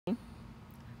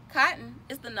Cotton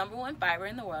is the #1 fiber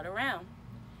in the world around.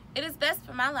 It is best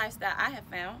for my lifestyle, I have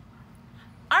found.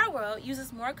 Our world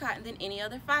uses more cotton than any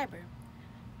other fiber.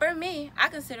 For me, I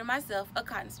consider myself a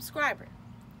cotton subscriber.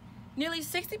 Nearly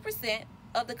 60%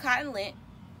 of the cotton lint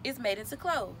is made into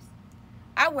clothes.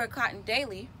 I wear cotton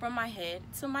daily from my head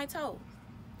to my toes.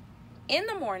 In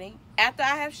the morning, after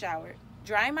I have showered,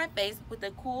 drying my face with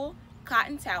a cool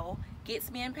cotton towel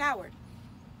gets me empowered.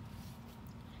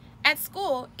 At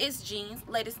school, it's jeans,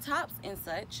 latest tops, and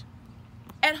such.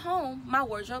 At home, my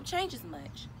wardrobe changes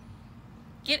much.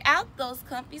 Get out those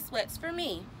comfy sweats for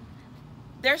me.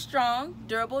 They're strong,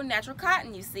 durable, natural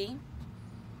cotton, you see.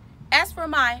 As for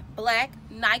my black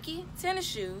Nike tennis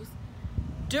shoes,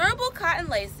 durable cotton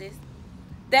laces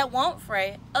that won't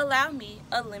fray allow me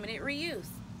a limited reuse.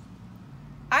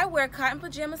 I wear cotton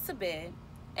pajamas to bed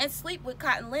and sleep with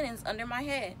cotton linens under my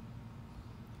head.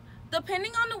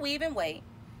 Depending on the weave and weight,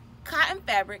 cotton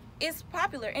fabric is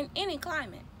popular in any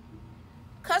climate.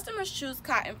 Customers choose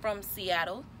cotton from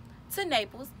Seattle to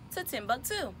Naples to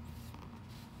Timbuktu.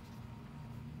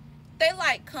 They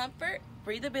like comfort,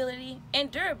 breathability, and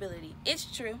durability. It's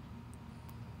true.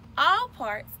 All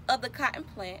parts of the cotton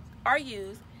plant are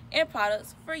used in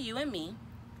products for you and me,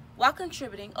 while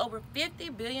contributing over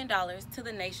 $50 billion to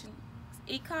the nation's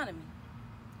economy.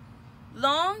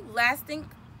 Long-lasting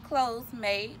clothes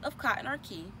made of cotton are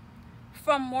key.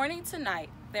 From morning to night,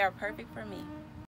 they are perfect for me.